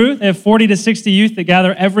their crew. They have 40 to 60 youth that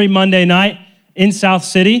gather every Monday night in South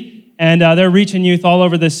City, and they're reaching youth all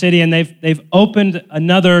over the city, and they've opened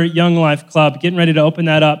another Young Life club, getting ready to open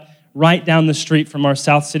that up right down the street from our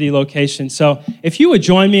South City location. So if you would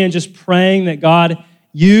join me in just praying that God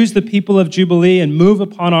use the people of Jubilee and move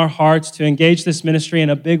upon our hearts to engage this ministry in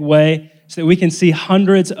a big way so that we can see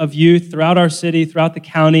hundreds of youth throughout our city, throughout the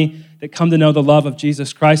county that come to know the love of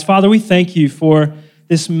Jesus Christ. Father, we thank you for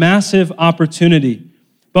this massive opportunity,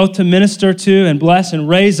 both to minister to and bless and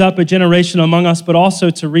raise up a generation among us, but also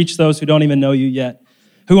to reach those who don't even know you yet,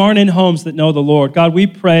 who aren't in homes that know the Lord. God, we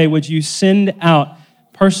pray, would you send out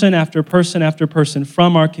person after person after person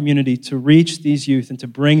from our community to reach these youth and to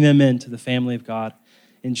bring them into the family of God.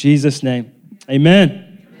 In Jesus' name, amen.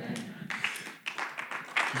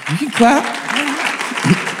 You can clap.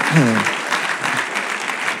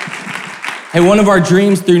 Hey, one of our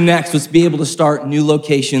dreams through Next was to be able to start new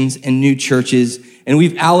locations and new churches. And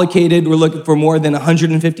we're looking for more than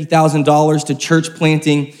 $150,000 to church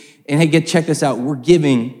planting. And hey, check this out. We're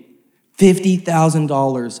giving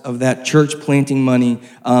 $50,000 of that church planting money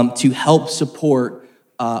to help support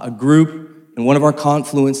a group and one of our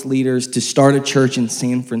Confluence leaders to start a church in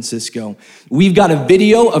San Francisco. We've got a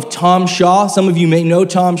video of Tom Shaw. Some of you may know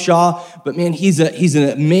Tom Shaw, but man, he's an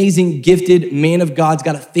amazing, gifted man of God. He's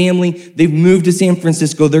got a family. They've moved to San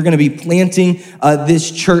Francisco. They're going to be planting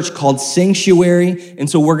this church called Sanctuary, and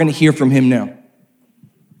so we're going to hear from him now.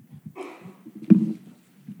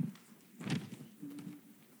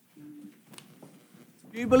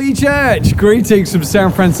 Jubilee Church, greetings from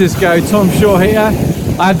San Francisco. Tom Shaw here.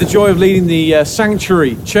 I had the joy of leading the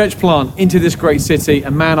Sanctuary church plant into this great city.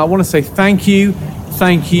 And man, I want to say thank you.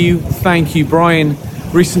 Brian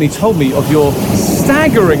recently told me of your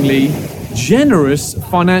staggeringly generous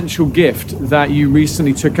financial gift that you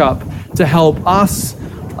recently took up to help us,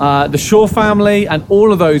 the Shaw family, and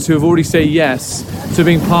all of those who have already said yes to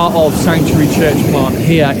being part of Sanctuary Church Plant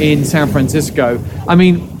here in San Francisco. I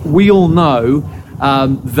mean, we all know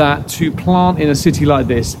that to plant in a city like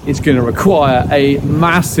this is going to require a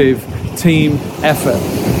massive team effort.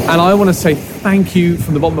 And I want to say thank you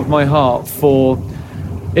from the bottom of my heart for,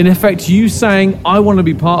 in effect, you saying, I want to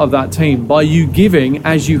be part of that team. By you giving,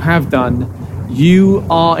 as you have done, you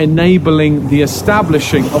are enabling the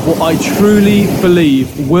establishing of what I truly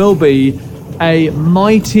believe will be a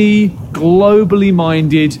mighty, globally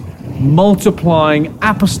minded, multiplying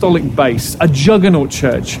apostolic base, a juggernaut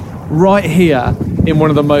church, right here in one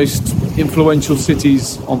of the most influential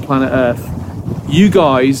cities on planet Earth. You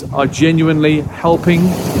guys are genuinely helping,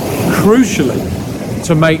 crucially,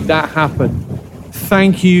 to make that happen.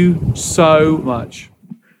 Thank you so much.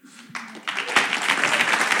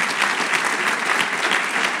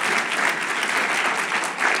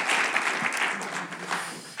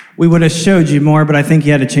 We would have showed you more, but I think he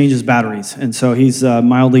had to change his batteries. And so he's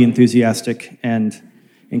mildly enthusiastic and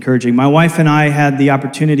encouraging. My wife and I had the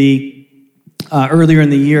opportunity earlier in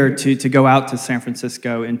the year to go out to San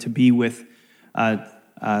Francisco and to be with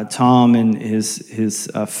Tom and his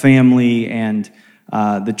family and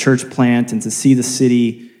the church plant, and to see the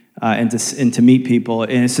city and to meet people.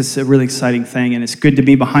 And it's just a really exciting thing, and it's good to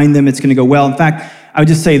be behind them. It's going to go well. In fact, I would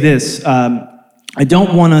just say this. I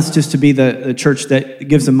don't want us just to be the church that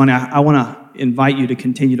gives them money. I want to invite you to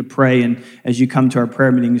continue to pray, and as you come to our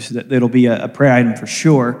prayer meetings, that it'll be a prayer item for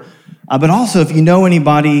sure. But also, if you know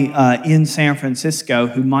anybody in San Francisco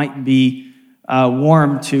who might be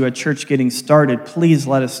warm to a church getting started, please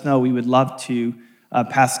let us know. We would love to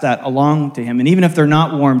pass that along to him. And even if they're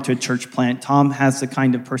not warm to a church plant, Tom has the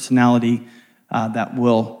kind of personality that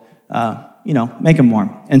will, make him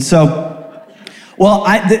warm. And so, well,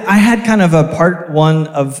 I had kind of a part one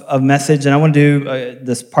of message, and I want to do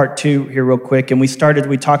this part two here real quick. And we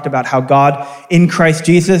talked about how God in Christ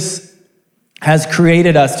Jesus has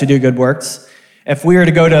created us to do good works. If we were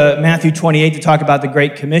to go to Matthew 28 to talk about the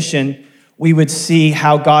Great Commission, we would see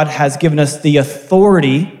how God has given us the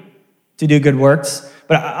authority to do good works.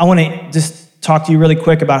 But I want to just talk to you really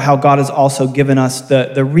quick about how God has also given us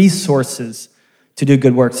the resources to do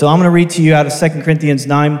good works. So I'm going to read to you out of 2 Corinthians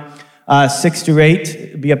 9, 6-8.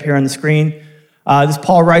 It'll be up here on the screen. This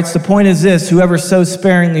Paul writes, the point is this: whoever sows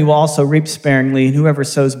sparingly will also reap sparingly, and whoever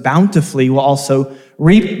sows bountifully will also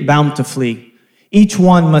reap bountifully. Each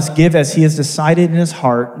one must give as he has decided in his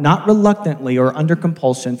heart, not reluctantly or under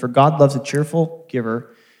compulsion, for God loves a cheerful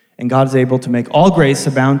giver, and God is able to make all grace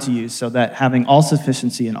abound to you, so that having all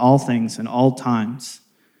sufficiency in all things and all times,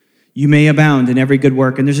 you may abound in every good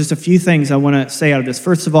work. And there's just a few things I want to say out of this.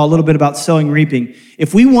 First of all, a little bit about sowing, reaping.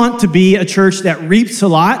 If we want to be a church that reaps a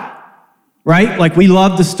lot, right? Like, we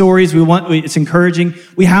love the stories, it's encouraging.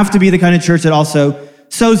 We have to be the kind of church that also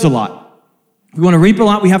sows a lot. If we want to reap a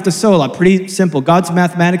lot, we have to sow a lot. Pretty simple. God's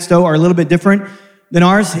mathematics, though, are a little bit different than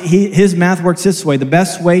ours. His math works this way. The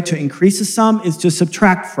best way to increase a sum is to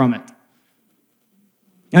subtract from it.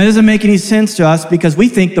 Now, it doesn't make any sense to us, because we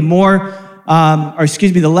think the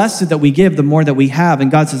less that we give, the more that we have. And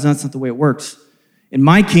God says that's not the way it works. In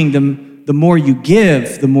my kingdom, the more you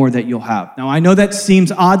give, the more that you'll have. Now, I know that seems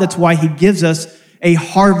odd. That's why he gives us a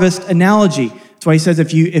harvest analogy. That's why he says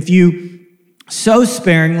if you sow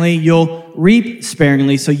sparingly, you'll reap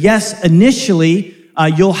sparingly. So yes, initially,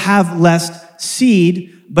 you'll have less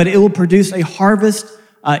seed, but it will produce a harvest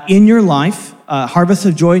in your life, a harvest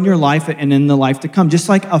of joy in your life and in the life to come. Just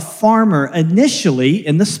like a farmer initially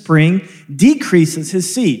in the spring decreases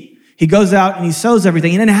his seed. He goes out and he sows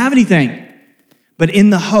everything. He didn't have anything. But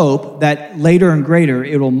in the hope that later and greater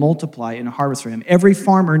it will multiply in a harvest for him. Every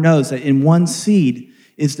farmer knows that in one seed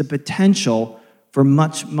is the potential for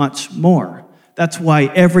much, much more. That's why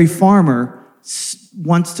every farmer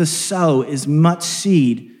wants to sow as much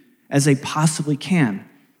seed as they possibly can.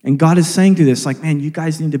 And God is saying to this, like, man, you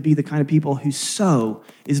guys need to be the kind of people who sow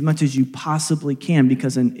as much as you possibly can,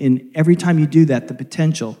 because in every time you do that, the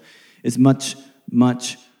potential is much,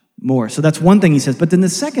 much more. So that's one thing he says. But then the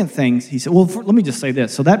second thing he said, well, let me just say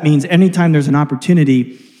this. So that means anytime there's an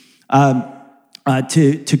opportunity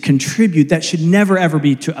to contribute, that should never, ever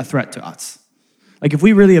be a threat to us. Like if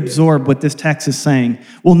we really absorb what this text is saying,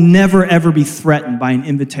 we'll never, ever be threatened by an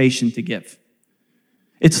invitation to give.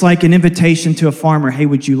 It's like an invitation to a farmer, hey,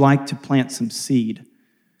 would you like to plant some seed?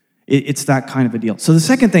 It's that kind of a deal. So the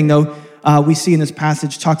second thing, though, we see in this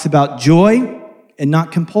passage talks about joy and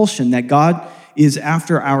not compulsion, that God is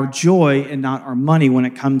after our joy and not our money when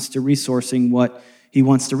it comes to resourcing what he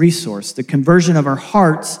wants to resource. The conversion of our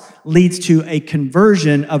hearts leads to a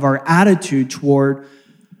conversion of our attitude toward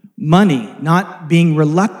money, not being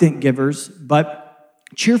reluctant givers, but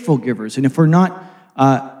cheerful givers. And if we're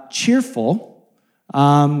not cheerful,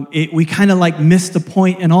 we kind of like miss the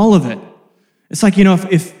point in all of it. It's like,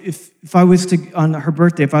 if I was to, on her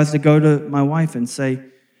birthday, if I was to go to my wife and say,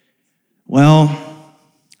 well,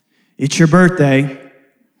 it's your birthday,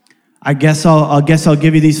 I guess I'll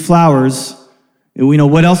give you these flowers.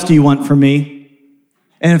 What else do you want from me?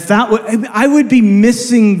 And if I would be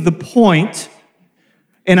missing the point,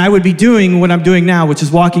 and I would be doing what I'm doing now, which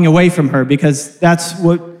is walking away from her, because that's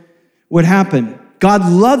what would happen. God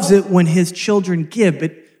loves it when his children give,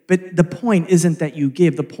 but the point isn't that you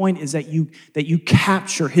give. The point is that you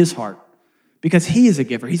capture his heart, because he is a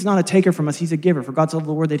giver. He's not a taker from us. He's a giver. For God so loved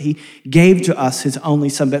the world that he gave to us his only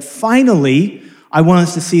son. But finally, I want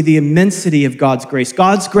us to see the immensity of God's grace.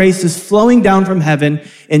 God's grace is flowing down from heaven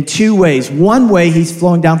in two ways. One way he's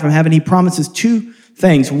flowing down from heaven, he promises two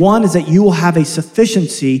things. One is that you will have a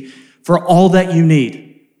sufficiency for all that you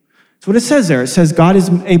need. That's what it says there. It says God is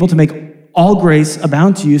able to make all grace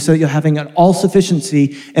abound to you so that you're having an all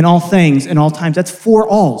sufficiency in all things in all times. That's four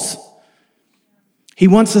alls. He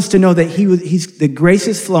wants us to know that the grace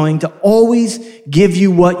is flowing to always give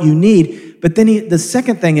you what you need. But then the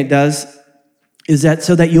second thing it does is that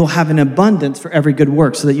so that you'll have an abundance for every good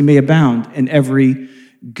work, so that you may abound in every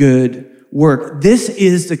good work. This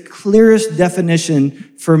is the clearest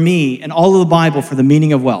definition for me in all of the Bible for the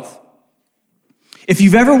meaning of wealth. If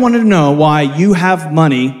you've ever wanted to know why you have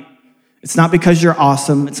money, it's not because you're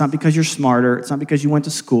awesome. It's not because you're smarter. It's not because you went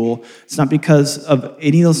to school. It's not because of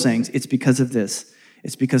any of those things. It's because of this.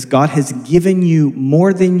 It's because God has given you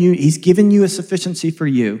more than you. He's given you a sufficiency for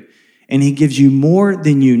you, and he gives you more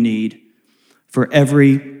than you need for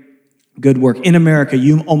every good work. In America,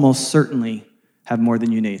 you almost certainly have more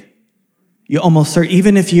than you need. You almost certainly,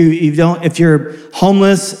 even if if you're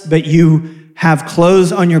homeless, but you have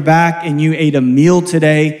clothes on your back and you ate a meal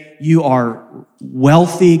today, you are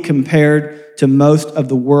wealthy compared to most of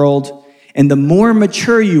the world. And the more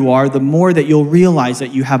mature you are, the more that you'll realize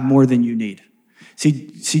that you have more than you need.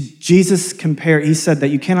 See, Jesus he said that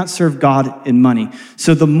you cannot serve God in money.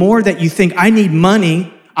 So the more that you think, I need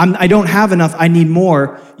money, I don't have enough, I need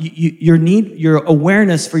more, your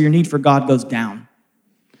awareness for your need for God goes down.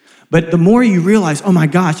 But the more you realize, oh my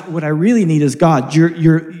gosh, what I really need is God,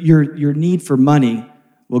 your need for money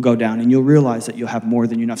will go down, and you'll realize that you'll have more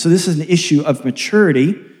than enough. So this is an issue of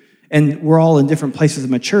maturity, and we're all in different places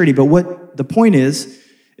of maturity. But what the point is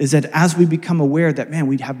that as we become aware that, man,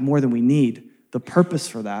 we have more than we need, the purpose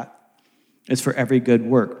for that is for every good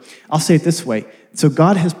work. I'll say it this way. So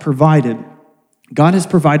God has provided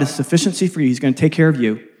sufficiency for you. He's going to take care of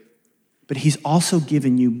you, but he's also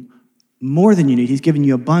given you more than you need. He's given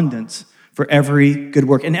you abundance for every good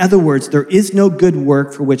work. In other words, there is no good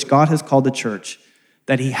work for which God has called the church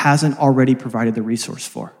that he hasn't already provided the resource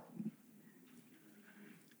for.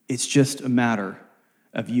 It's just a matter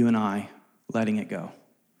of you and I letting it go.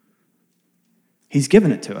 He's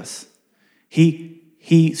given it to us.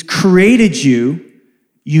 He's created you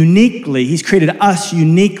uniquely. He's created us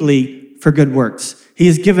uniquely for good works. He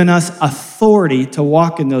has given us authority to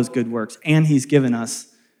walk in those good works, and he's given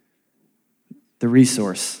us the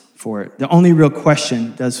resource for it. The only real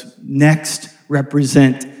question, does next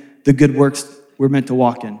represent the good works we're meant to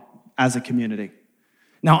walk in as a community?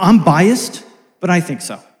 Now, I'm biased, but I think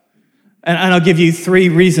so. And I'll give you three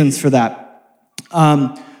reasons for that.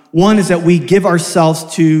 One is that we give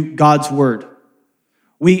ourselves to God's word.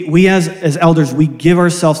 We as elders, we give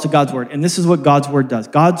ourselves to God's word. And this is what God's word does.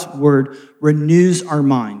 God's word renews our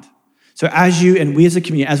mind. So we as a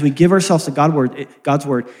community, as we give ourselves to God's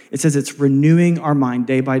word, it says it's renewing our mind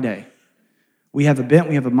day by day. We have a bent,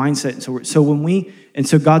 we have a mindset.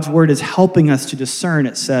 So God's word is helping us to discern,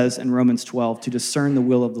 it says in Romans 12, to discern the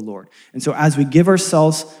will of the Lord. And so as we give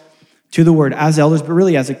ourselves to the word as elders, but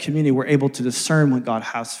really as a community, we're able to discern what God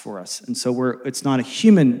has for us. And so it's not a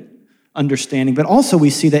human understanding, but also we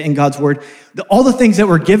see that in God's word, all the things that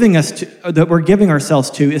we're giving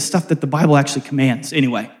ourselves to is stuff that the Bible actually commands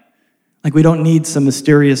anyway. Like we don't need some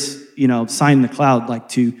mysterious, sign in the cloud like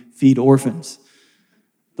to feed orphans.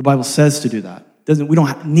 The Bible says to do that. We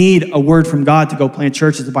don't need a word from God to go plant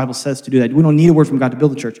churches. The Bible says to do that. We don't need a word from God to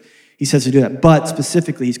build a church. He says to do that. But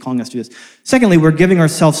specifically, he's calling us to do this. Secondly, we're giving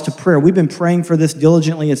ourselves to prayer. We've been praying for this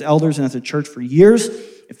diligently as elders and as a church for years.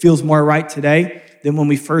 It feels more right today than when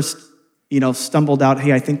we first, stumbled out,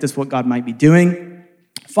 hey, I think this is what God might be doing.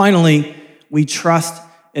 Finally, we trust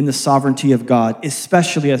in the sovereignty of God,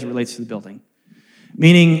 especially as it relates to the building.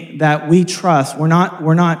 Meaning that we trust, we're not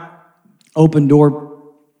open door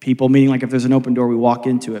people, meaning like if there's an open door, we walk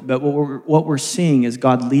into it. But what we're seeing is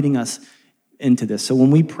God leading us into this. So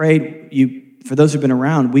when we prayed, for those who've been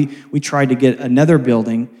around, we tried to get another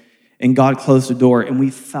building, and God closed the door, and we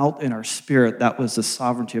felt in our spirit that was the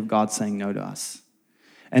sovereignty of God saying no to us.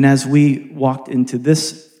 And as we walked into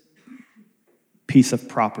this piece of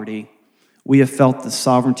property, we have felt the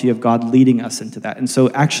sovereignty of God leading us into that. And so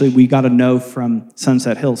actually we got a no from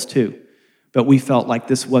Sunset Hills too. But we felt like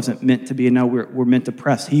this wasn't meant to be a no, we're meant to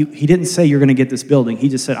press. He didn't say you're going to get this building. He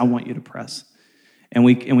just said, I want you to press. And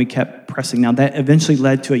we kept pressing. Now that eventually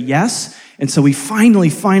led to a yes. And so we finally,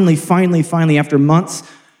 after months,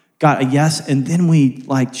 got a yes. And then we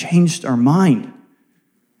changed our mind.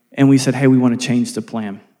 And we said, hey, we want to change the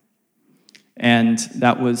plan. And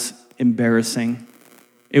that was embarrassing.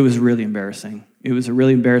 It was really embarrassing. It was a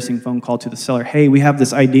really embarrassing phone call to the seller. Hey, we have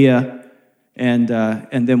this idea. And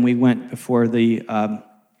then we went before the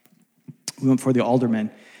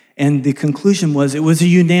aldermen, and the conclusion was it was a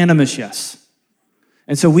unanimous yes.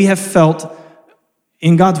 And so we have felt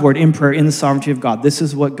in God's word, in prayer, in the sovereignty of God, this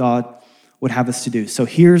is what God would have us to do. So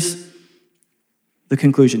here's the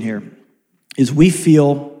conclusion here: is we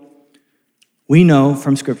know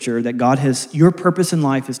from Scripture that God your purpose in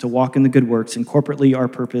life is to walk in the good works, and corporately our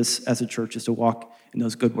purpose as a church is to walk in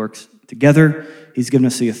those good works together. He's given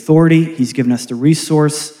us the authority. He's given us the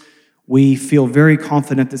resource. We feel very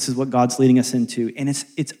confident this is what God's leading us into, and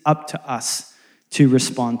it's up to us to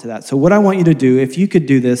respond to that. So what I want you to do, if you could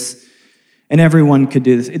do this, and everyone could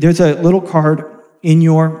do this, there's a little card in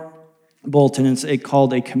your bulletin. It's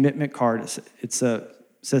called a commitment card. It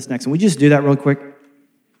says next. And we just do that real quick.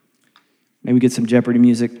 Maybe get some Jeopardy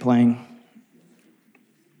music playing.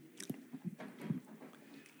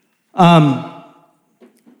 On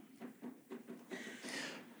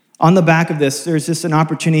the back of this, there's just an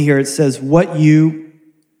opportunity here. It says,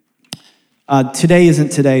 today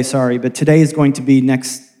isn't today, sorry, but today is going to be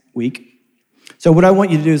next week. So what I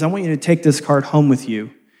want you to do is I want you to take this card home with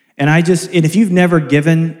you. And if you've never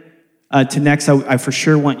given to Next, I for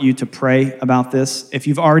sure want you to pray about this. If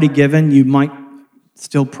you've already given, you might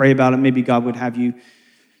still pray about it. Maybe God would have you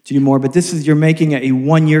to do more. But you're making a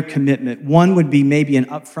 1-year commitment. One would be maybe an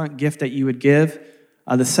upfront gift that you would give.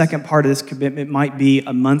 The second part of this commitment might be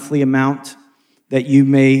a monthly amount that you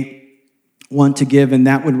may want to give, and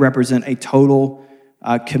that would represent a total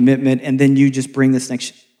commitment. And then you just bring this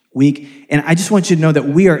next week. And I just want you to know that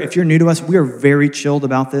if you're new to us, we are very chilled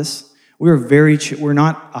about this. We're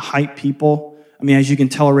not a hype people. I mean, as you can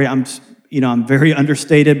tell already, I'm very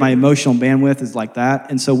understated. My emotional bandwidth is like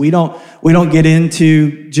that. And so we don't get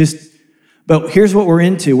into but here's what we're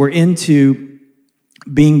into. We're into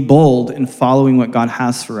being bold and following what God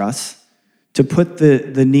has for us, to put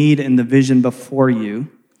the need and the vision before you.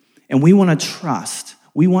 And we want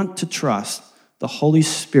to trust the Holy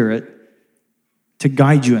Spirit to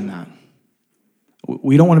guide you in that.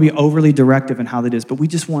 We don't want to be overly directive in how that is, but we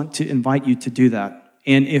just want to invite you to do that.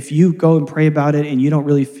 And if you go and pray about it and you don't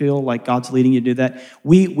really feel like God's leading you to do that,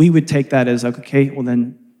 we would take that as, okay, well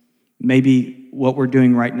then maybe what we're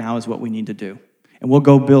doing right now is what we need to do. And we'll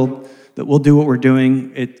go we'll do what we're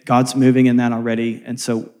doing. God's moving in that already, and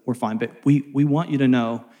so we're fine. But we want you to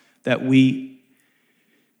know that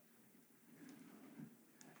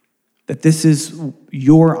this is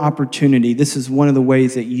your opportunity. This is one of the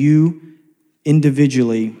ways that you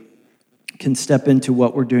individually can step into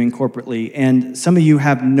what we're doing corporately. And some of you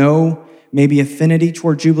have no maybe affinity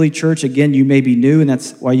toward Jubilee Church. Again, you may be new, and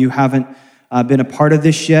that's why you haven't been a part of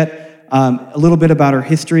this yet. A little bit about our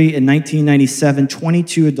history. In 1997,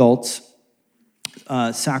 22 adults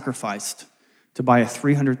sacrificed to buy a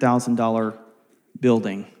 $300,000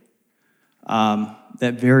 building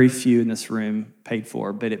that very few in this room paid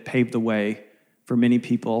for, but it paved the way for many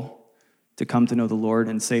people to come to know the Lord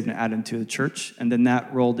and save and add into the church. And then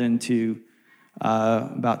that rolled into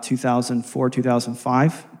about 2004,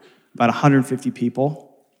 2005, about 150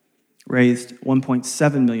 people raised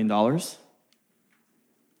 $1.7 million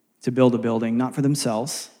to build a building, not for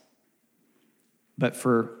themselves, but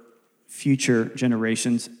for future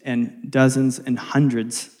generations. And dozens and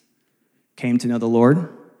hundreds came to know the Lord,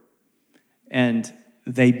 and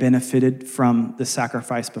they benefited from the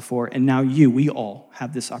sacrifice before. And now we all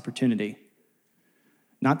have this opportunity,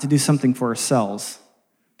 not to do something for ourselves,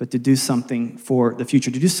 but to do something for the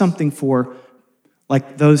future, to do something for,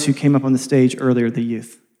 like those who came up on the stage earlier, the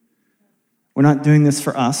youth. We're not doing this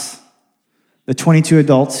for us. The 22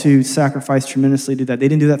 adults who sacrificed tremendously did that. They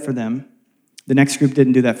didn't do that for them. The next group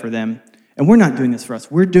didn't do that for them. And we're not doing this for us.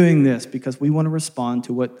 We're doing this because we want to respond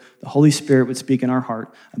to what the Holy Spirit would speak in our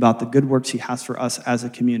heart about the good works he has for us as a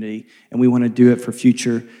community, and we want to do it for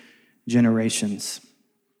future generations.